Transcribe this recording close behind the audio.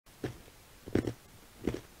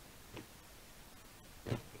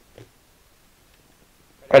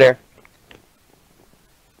Right there.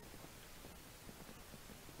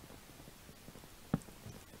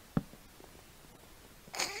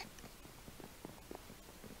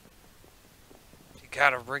 You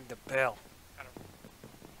gotta ring the bell.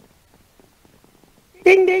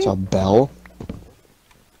 Ding ding. It's a bell?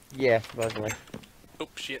 Yeah, supposedly. Oh,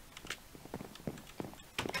 shit.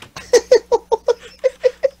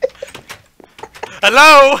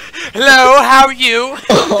 Hello? Hello, how are you?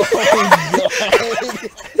 Oh,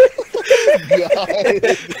 God.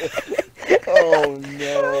 Oh,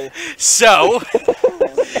 no. So,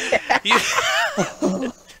 you...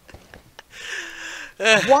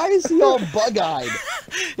 Why is he all bug-eyed?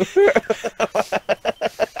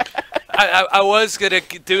 I was gonna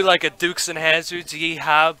do like a Dukes and Hazards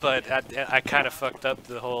yeehaw, but I kind of fucked up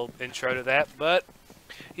the whole intro to that. But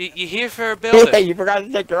you here for a Hey, building? you forgot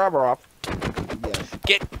to take your armor off.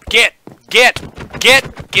 Yes. Get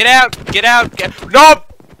out! No!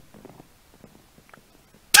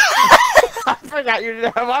 I forgot you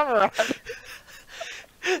didn't have armor on.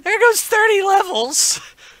 There goes 30 levels.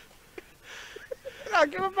 No,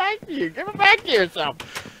 give it back to you. Give it back to yourself.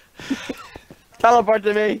 Teleport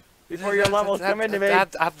to me before your levels come into me.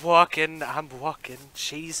 I'm walking.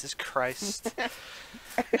 Jesus Christ.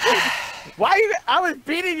 Why? I was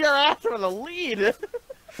beating your ass with a lead.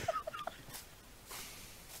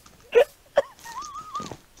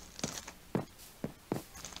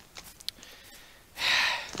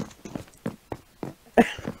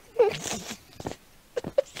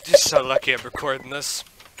 Just so lucky I'm recording this.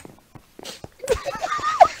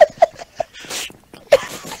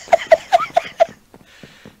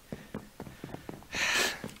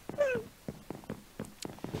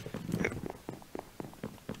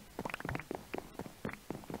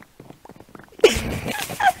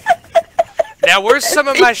 Now, where's some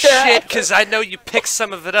of my shit? Because I know you picked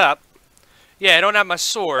some of it up. Yeah, I don't have my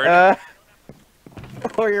sword.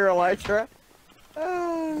 Or your elytra.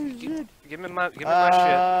 Oh shit! Give me my shit.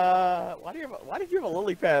 Why did you have a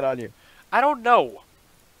lily pad on you? I don't know.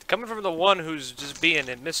 Coming from the one who's just being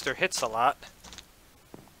in Mr. Hits a lot.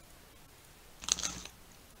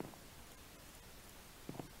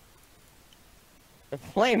 The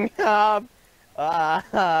flame knob.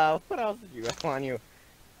 What else did you have on you?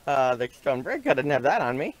 The stone brick. I didn't have that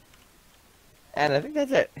on me. And I think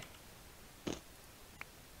that's it.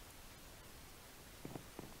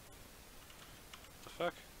 The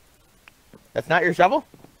fuck? That's not your shovel?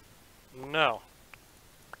 No.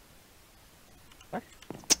 What?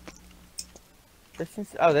 This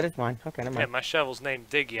is, oh, that is mine. Okay, never Yeah, mind. my shovel's named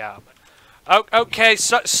Dig Yob. Oh, okay,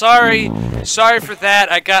 sorry for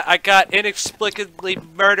that. I got inexplicably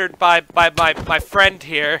murdered by my friend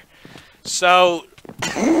here. So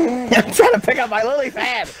I'm trying to pick up my lily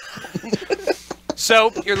pad.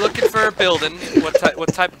 so you're looking for a building. What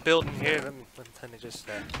type of building here? Let me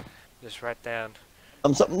just write down.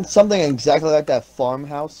 Something exactly like that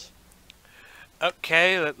farmhouse.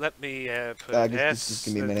 Okay, let me put just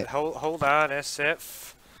give me a minute. Hold on,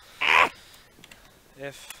 SF.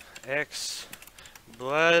 FX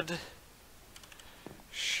blood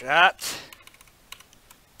shot.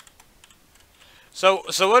 So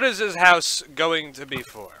what is this house going to be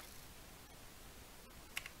for?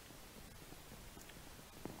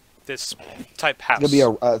 This type house.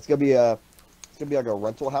 It's gonna be like a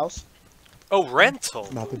rental house. Oh, rental. I'm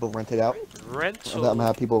gonna have people rent it out. Rental. I'm gonna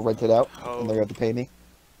have people rent it out, Oh. and they're gonna have to pay me.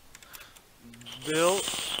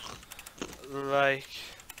 Built like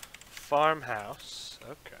farmhouse.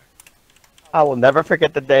 Okay. I will never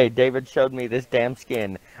forget the day David showed me this damn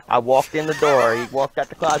skin. I walked in the door, he walked out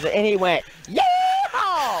the closet, and he went, "Yeah!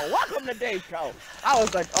 Welcome to Dave's show." I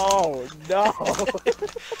was like, "Oh no!"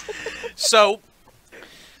 So,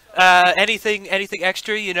 anything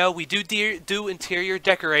extra? You know, we do interior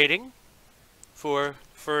decorating for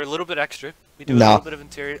a little bit extra. We do a little bit of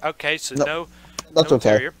interior. Okay, so no That's okay.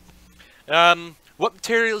 interior. What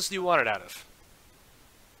materials do you want it out of?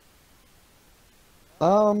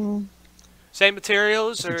 Same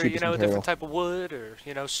materials, or you know, a different type of wood, or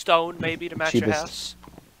you know, stone maybe to match your house.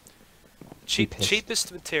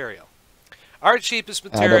 Cheapest material. Our cheapest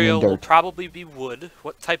material will probably be wood.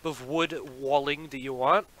 What type of wood walling do you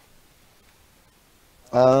want?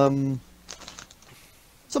 Something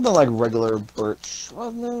like regular birch.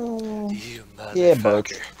 Well, no. You motherfucker. Yeah,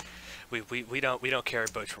 birch. We don't carry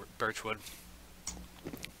birchwood.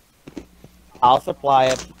 I'll supply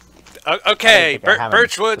it. Okay,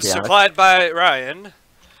 birchwood supplied by Ryan.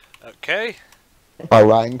 Okay. By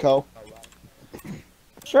Ryan Co.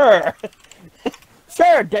 Sure.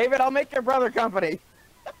 Sure, David, I'll make your brother company.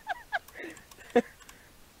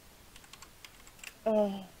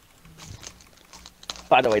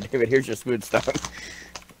 By the way, David, here's your smooth stone.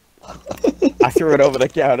 I threw it over the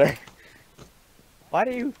counter. Why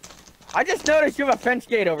do you... I just noticed you have a fence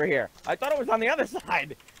gate over here. I thought it was on the other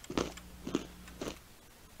side.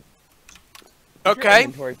 Okay.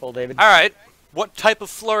 Inventory full, David. All right. What type of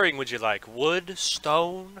flooring would you like? Wood,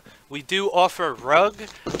 stone? We do offer rug.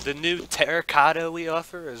 The new terracotta we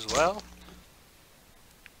offer as well.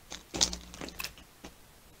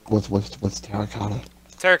 What's terracotta?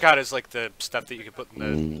 Terracotta is like the stuff that you can put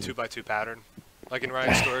in the 2x2 pattern, like in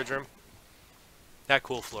Ryan's storage room. That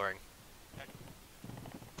cool flooring.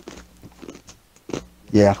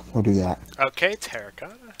 Yeah, we'll do that. Okay,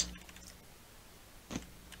 terracotta.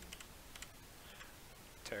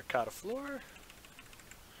 Terracotta floor.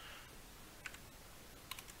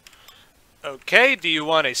 Okay, do you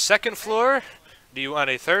want a second floor? Do you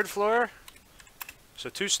want a third floor? So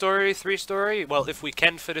 2-story, 3-story? Well, if we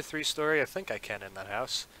can fit a 3-story, I think I can in that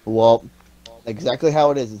house. Well, exactly how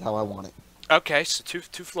it is how I want it. Okay, so two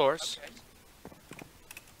floors.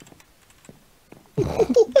 What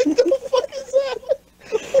the fuck is that?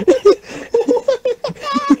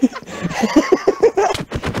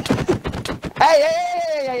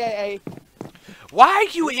 Hey! Why are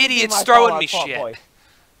you idiots throwing me shit? Boy.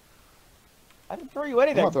 I didn't throw you I'm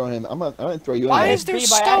anything. not throwing him. I didn't throw you Why anything. is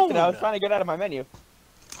there By stone? accident, I was trying to get out of my menu.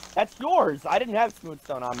 That's yours. I didn't have smooth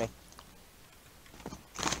stone on me.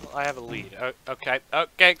 Well, I have a lead. Okay,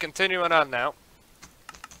 continuing on now.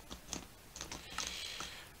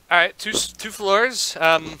 Alright, two floors.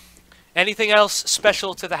 Anything else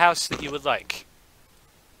special to the house that you would like?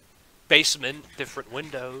 Basement, different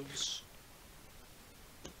windows.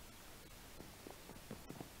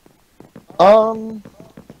 Can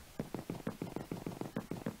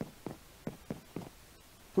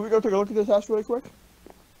we go take a look at this house really quick?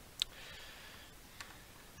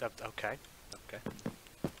 Okay.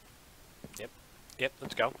 Yep,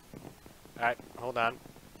 let's go. Alright, hold on.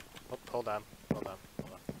 Oh, hold on.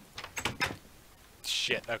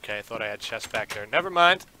 Shit, okay, I thought I had chests back there. Never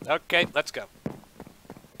mind. Okay, let's go.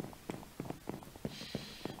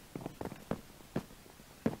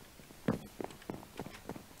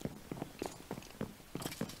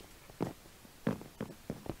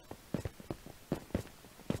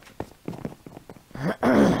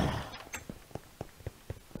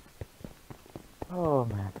 Oh,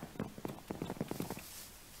 man.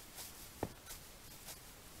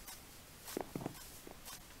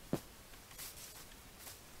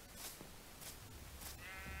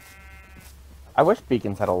 I wish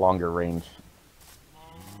beacons had a longer range.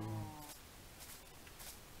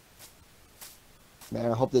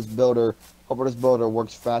 Man, I hope this builder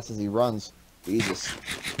works fast as he runs. Jesus.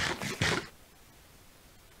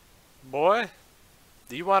 Boy,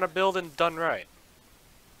 do you want a building done right?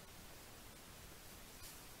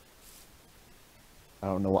 I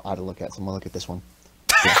don't know what eye to look at, so I'm gonna look at this one.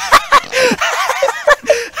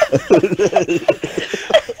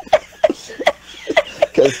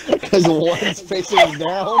 Because one's facing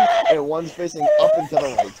down and one's facing up and to the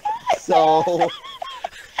right. So.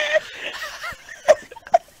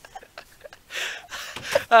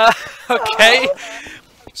 Okay.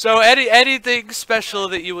 So anything special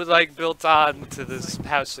that you would like built on to this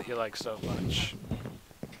house that you like so much?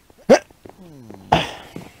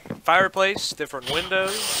 Fireplace, different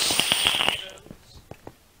windows.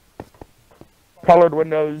 Colored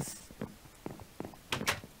windows.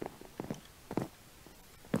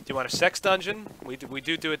 Do you want a sex dungeon? We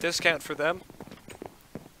do a discount for them.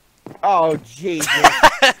 Oh, Jesus.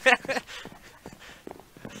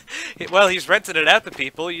 Well, he's renting it out to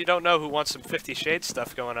people. You don't know who wants some 50 Shades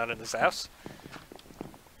stuff going on in his house.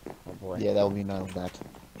 Oh, boy. Yeah, that would be none of that.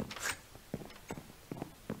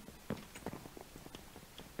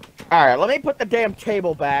 Alright, let me put the damn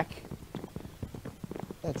table back.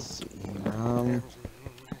 Let's see.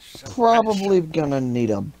 Probably gonna need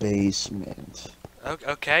a basement.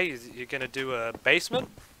 Okay, you're gonna do a basement?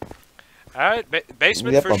 Alright,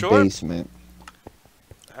 basement Yep, for a sure. basement.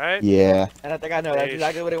 Alright. Yeah. And I think I know that's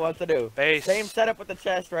exactly what he wants to do. Same setup with the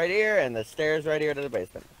chest right here and the stairs right here to the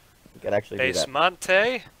basement. You could actually do that.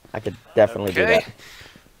 Basemonte. I could definitely do that.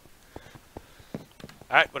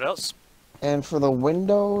 Alright, what else? And for the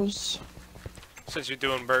windows, Since you're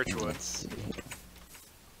doing birchwood. let's see.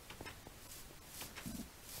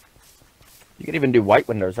 You could even do white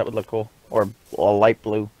windows. That would look cool. Or a light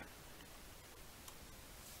blue.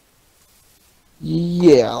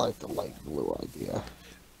 Yeah, I like the light blue idea.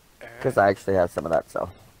 Because I actually have some of that, so.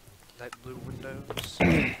 Light blue windows.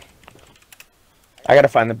 I gotta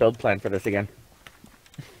find the build plan for this again.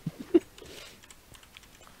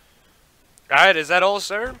 Alright, is that all,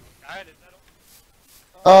 sir?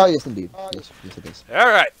 Yes, indeed. Yes, yes, it is. All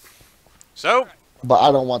right. So, But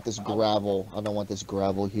I don't want this gravel. I don't want this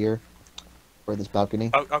gravel here, or this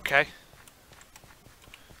balcony. oh, okay.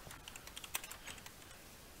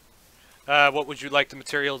 What would you like the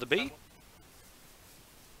material to be?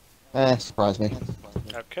 Surprise me.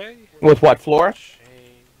 Okay. With what floor?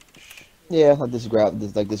 Change. Yeah, like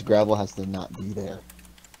this gravel has to not be there.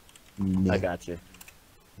 I got you.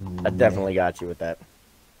 I definitely got you with that.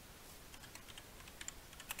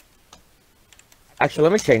 Actually,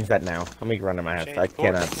 let me change that now. Let me run to my house. Change I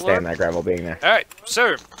cannot floor. stand that gravel being there. All right,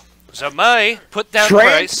 sir. So my put down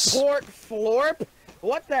price. Transport florp?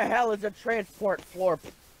 What the hell is a transport florp?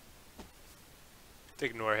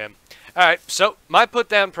 Ignore him. All right. So my put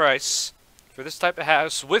down price for this type of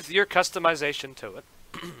house with your customization to it.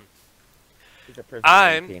 He's a prisoner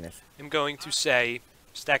I'm of his penis. going to say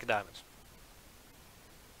stack of diamonds.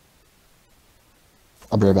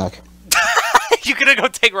 I'll be right back. You gonna go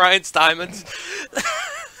take Ryan's diamonds?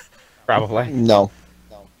 Probably. No.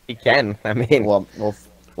 He can. I mean, Well,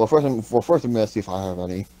 first I'm gonna see if I have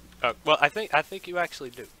any. Well, I think you actually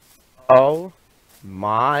do. oh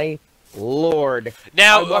my lord.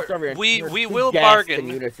 Now I walked over here and we heard two will gasps bargain. in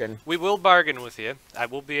unison. We will bargain with you. I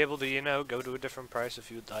will be able to, go to a different price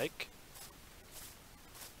if you'd like.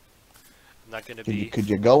 I'm not gonna be. Could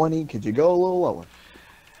you go a little lower?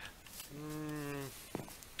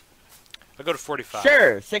 I'll go to 45.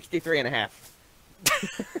 Sure, 63 and a half.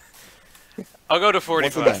 I'll go to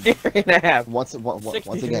 45. again. 63 and a half. Once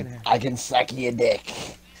 63 again, and a half. I can suck your dick.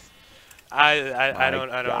 I My don't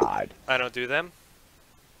God. I don't do them.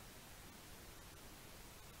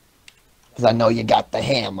 Because I know you got the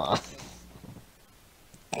hammer.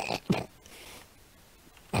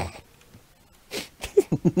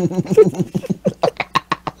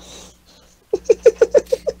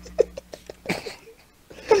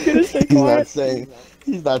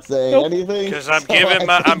 He's not saying anything. Because I'm so giving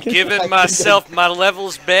I I'm think giving I myself my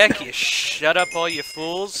levels back. You shut up, all you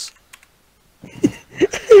fools.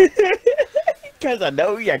 Because I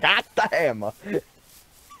know you got the hammer.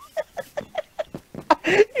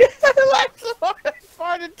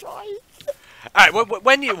 Farted twice. All right,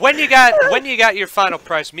 when you got your final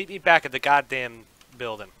price, meet me back at the goddamn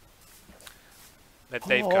building. That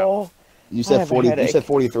they've come. Oh, You I said have a 40. You headache. said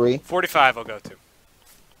 43. 45 I'll go to.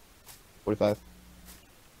 45.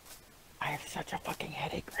 I have such a fucking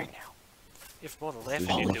headache right now. If you want to laugh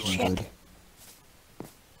Oh, at you looking doing it. good.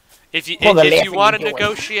 If you Well, the if you laughing want to you're doing.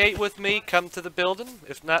 negotiate with me, come to the building.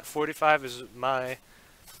 If not, 45 is my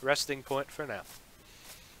resting point for now.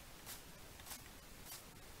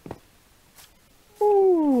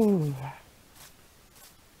 Ooh.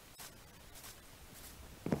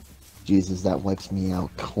 Jesus, that wipes me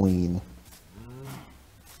out clean.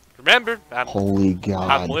 Remember, I'm Holy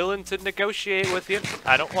God. willing to negotiate with you.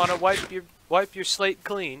 I don't want to wipe your slate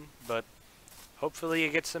clean, but hopefully you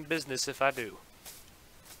get some business if I do.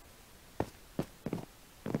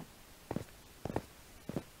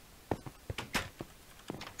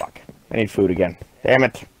 Fuck. I need food again. Damn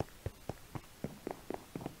it.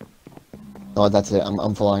 Oh, that's it.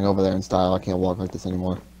 I'm flying over there in style. I can't walk like this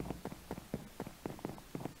anymore.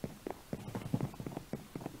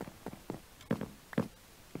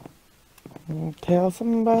 Tell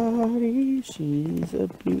somebody she's a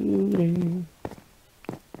beauty.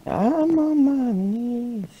 I'm on my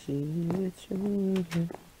knees, she's a beauty.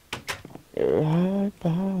 You're right by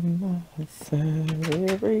my side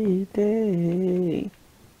every day.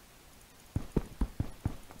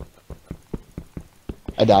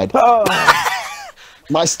 I died. Oh,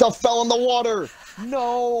 My stuff fell in the water.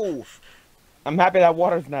 No. I'm happy that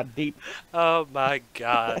water's not deep. Oh my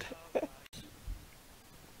God.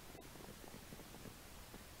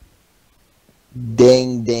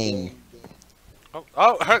 Ding ding.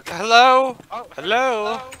 Hello.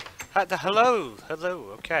 Hello.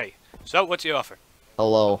 Hello. Okay. So, what's your offer?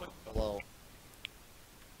 Hello.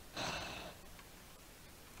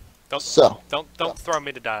 Don't throw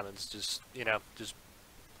me the diamonds. Just just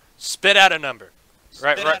spit out a number.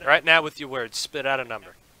 Right now with your words, spit out a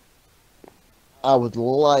number. I would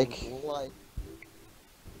like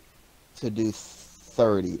to do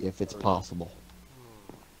 30 if it's possible.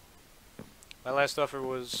 My last offer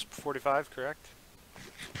was 45, correct?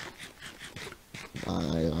 I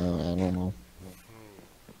don't know.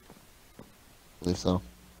 I believe so.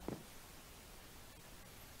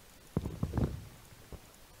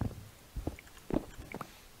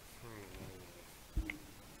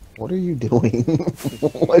 What are you doing?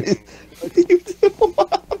 what are you doing?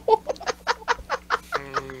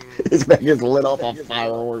 His back is lit off a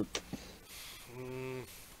firework.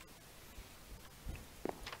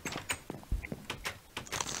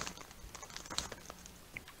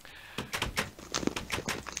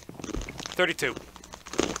 32.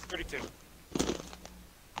 32.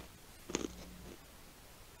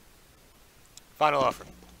 Final offer.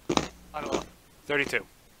 Final offer. 32.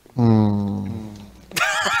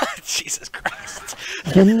 Jesus Christ.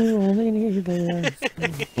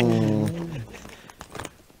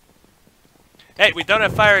 Hey, we don't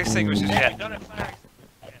have fire extinguishers yet.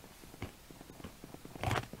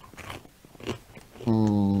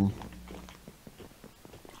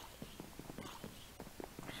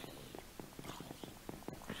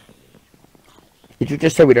 Did you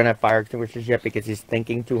just say we don't have fire extinguishers yet because he's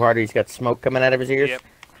thinking too hard or he's got smoke coming out of his ears? Yep.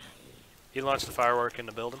 He launched the firework in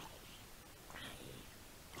the building.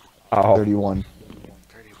 Oh. 31.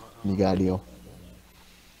 31. You got a deal.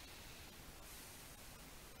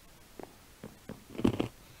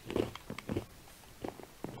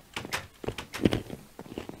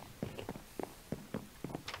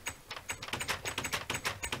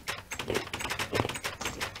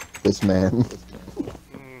 This man.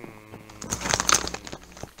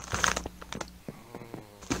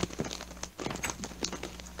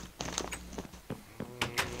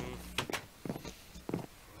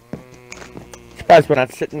 Guys, we're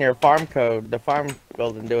not sitting near the farm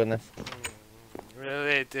building doing this.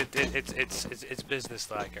 Really, it's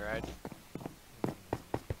business-like, all right?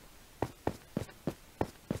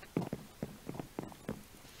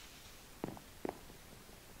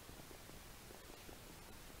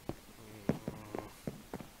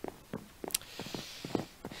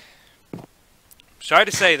 Sorry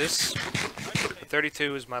to say this,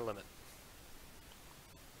 32 is my limit.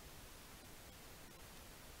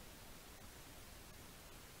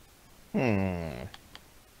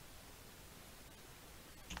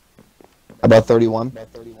 About 31.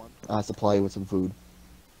 Supply you with some food.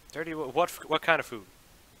 30. What kind of food?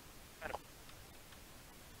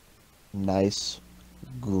 Nice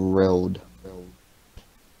grilled.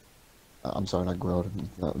 I'm sorry, not grilled.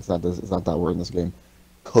 It's not that word in this game.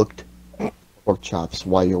 Cooked pork chops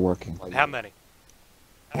while you're working. How many?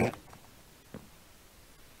 A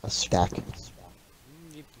stack.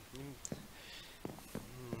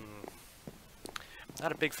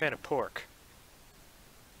 Not a big fan of pork.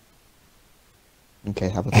 Okay,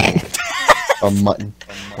 how about that? Or mutton,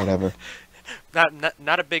 whatever.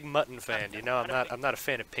 Not a big mutton fan. You know, I'm not a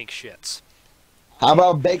fan of pink shits. How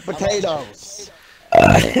about baked potatoes?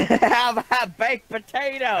 How about baked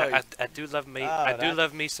potatoes? I do love me. Oh, I do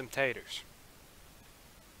love me some taters.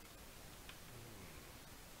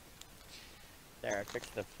 There, I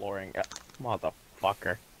fixed the flooring.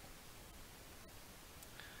 Motherfucker.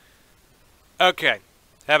 Okay,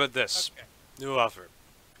 how about this? New offer.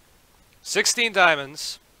 16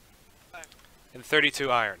 diamonds and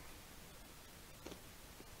 32 iron.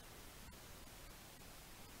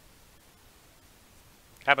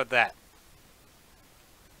 How about that?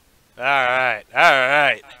 Alright,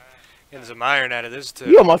 alright. Getting some iron out of this too.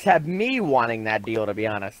 You almost had me wanting that deal, to be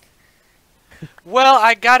honest. Well,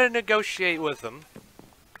 I gotta negotiate with them.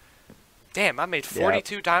 Damn, I made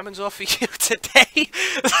 42 diamonds off of you today?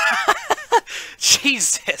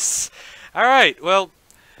 Jesus. Alright, well...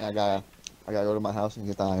 I gotta go to my house and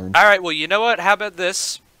get the iron. Alright, well, you know what? How about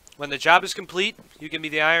this? When the job is complete, you give me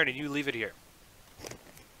the iron and you leave it here.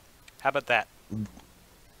 How about that?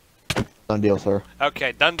 Done deal, sir.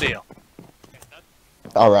 Okay, done deal.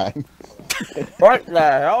 Alright. What the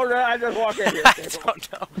hell did I just walk in here? I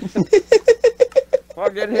don't know.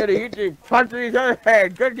 Walk in here to eat you, punch each other's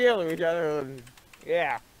head, good deal with each other. And,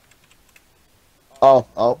 yeah. Oh,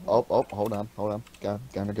 hold on.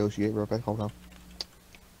 Gotta negotiate real quick, hold on.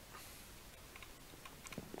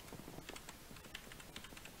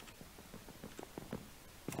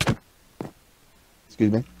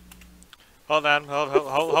 Excuse me? Hold on,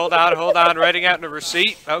 hold on. Writing out in a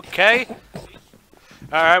receipt. Okay.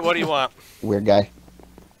 Alright, what do you want? Weird guy.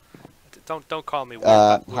 Don't call me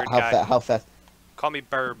weird, weird how guy. how fast? Call me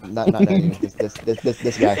Burb. Not you. This guy.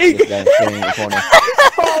 This guy standing in the corner.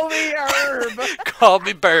 Call me Herb! Call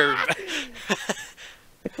me Burb.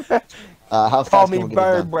 How fast Call can me we get this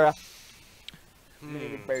Bird, done?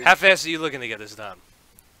 bruh. How fast are you looking to get this done?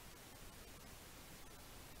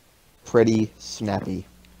 Pretty snappy.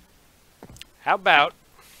 How about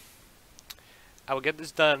I will get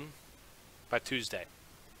this done by Tuesday.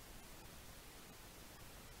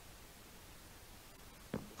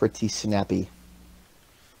 Pretty snappy.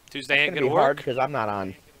 Tuesday ain't It's gonna be hard work. because I'm not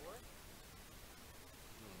on.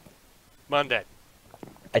 Monday.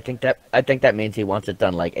 I think that means he wants it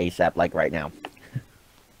done like ASAP, like right now.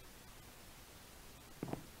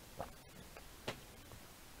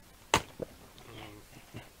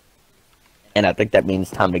 And I think that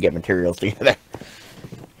means time to get materials together.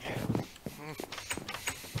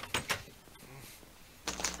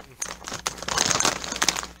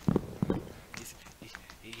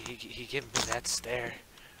 he gave me that stare.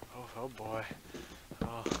 Oh boy.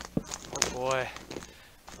 Oh boy.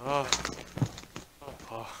 Oh.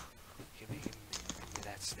 Give me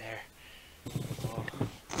that stare. Oh.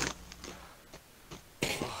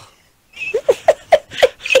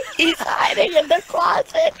 He's hiding in the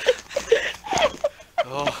closet.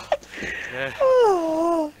 Oh. Yeah.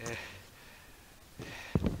 Oh. Yeah.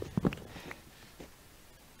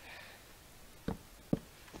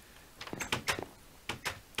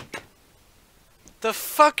 The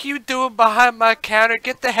fuck you doing behind my counter?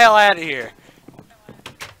 Get the hell out of here.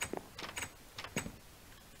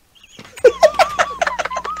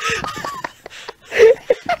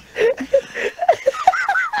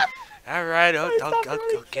 All right,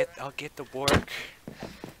 I'll get the work.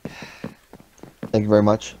 Thank you very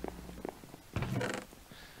much.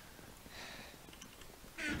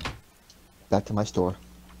 Back to my store.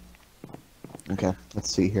 Okay,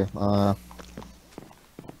 let's see here.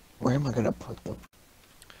 Where am I gonna put the...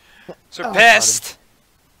 Surpassed!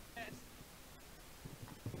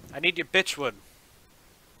 I need your bitchwood.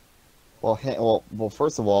 Well,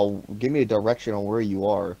 first of all, give me a direction on where you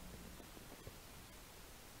are.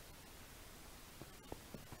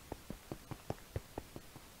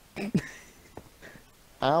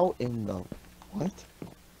 How in the... What?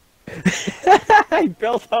 I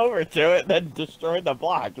built over to it, then destroyed the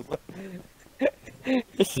block.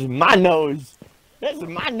 This is my nose. This is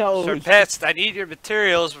my nose. Surpassed, I need your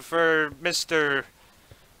materials for Mr.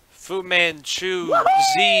 Fu Manchu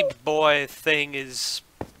Zeeb boy thing is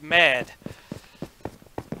mad.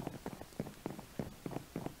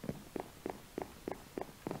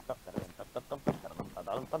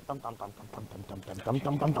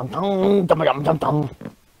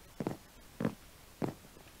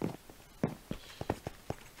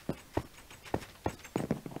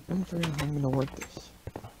 I'm figuring out how I'm gonna work this.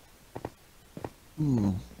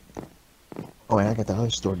 Oh, and I got the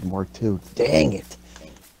other store to work too. Dang it!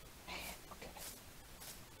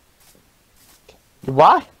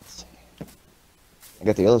 What? I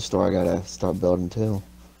got the other store I gotta start building too.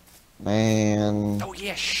 Man. Oh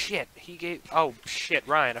yeah, shit. He gave. Oh shit,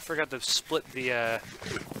 Ryan. I forgot to split the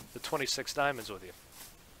 26 diamonds with you.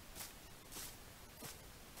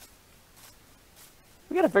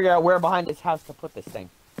 We gotta figure out where behind this house to put this thing.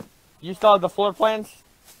 You still have the floor plans?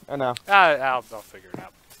 Or no? I'll figure it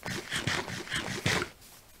out.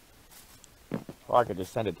 Well, I could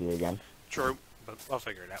just send it to you again. True, but I'll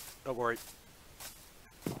figure it out. Don't worry.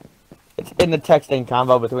 It's in the texting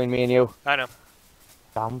combo between me and you. I know.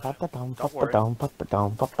 Don't worry.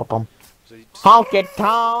 So, Honk it,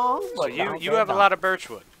 Tom. so you have a lot of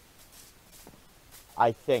birchwood.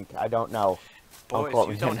 I think. I don't know. Boy, quote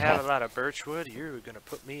if me you on don't have that. a lot of birchwood, you're gonna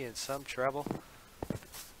put me in some trouble.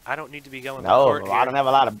 I don't need to be going to No, court here. I don't have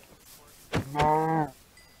a lot of.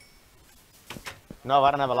 No, I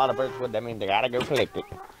don't have a lot of birchwood. That means I gotta go collect it,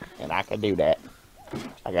 and I can do that.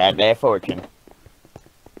 I got that fortune.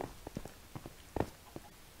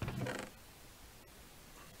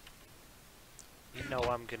 You know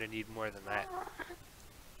I'm gonna need more than that.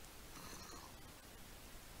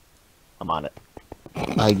 I'm on it.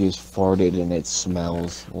 I just farted and it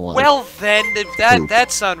smells like... Well then, if poop.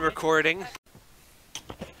 that's on recording.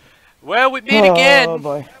 Well, we meet again. Oh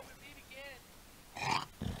boy.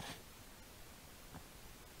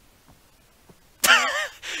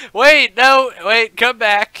 Wait, no, wait, come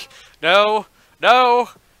back. No, don't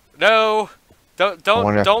I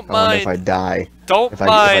wonder if I mind. die. Don't If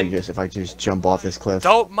mind. I just jump off this cliff.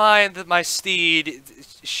 Don't mind my steed.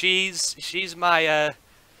 She's my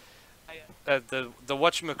the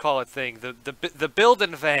whatchamacallit thing. The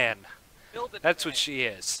building van. That's what she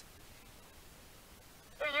is.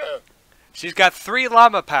 She's got 3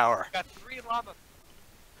 llama power.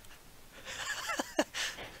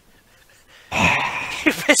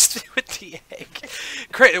 You missed me with the egg.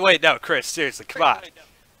 Chris, wait, no, Chris, seriously, come on.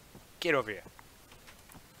 Get over here.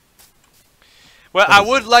 Well, I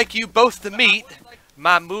would like you both to meet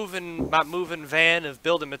my moving van of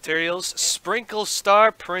building materials, Sprinkle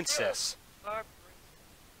Star Princess.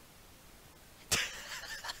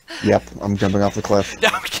 Yep, I'm jumping off the cliff. No,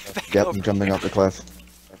 get back Yep, over I'm jumping here. off the cliff.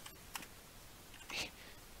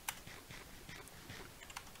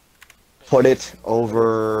 Put it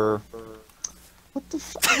over... What the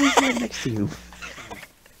fuck is right next to you?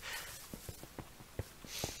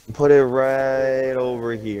 Put it right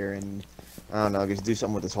over here, and... I don't know, just do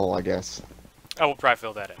something with this hole, I guess. I will probably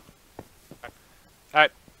fill that in.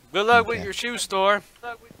 Alright, good luck with Okay. your shoe store.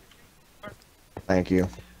 Thank you.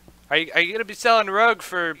 Are you going to be selling a rug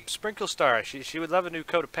for Sprinkle Star? She would love a new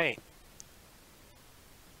coat of paint.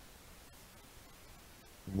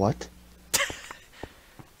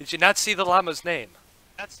 Did you not see the llama's name?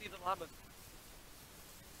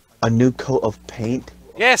 A new coat of paint?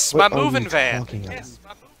 Yes, What my are moving you van. talking about?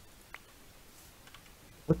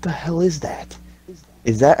 What the hell is that?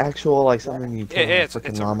 Is that actual, like, something you put Yeah, on a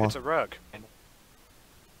freaking llama? it's a rug.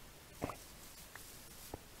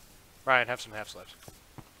 Ryan, have some half slabs.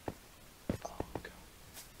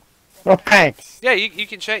 Oh, thanks. Yeah, you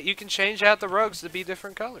can change out the rugs to be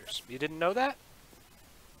different colors. You didn't know that?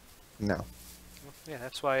 No. Yeah,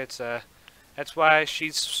 that's why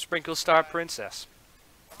she's Sprinkle Star Princess.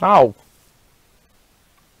 Oh.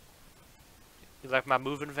 You like my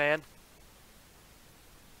moving van?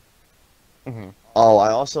 Mm-hmm. Oh,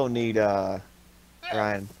 I also need,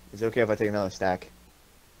 Ryan, is it okay if I take another stack?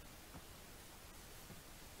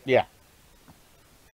 Yeah.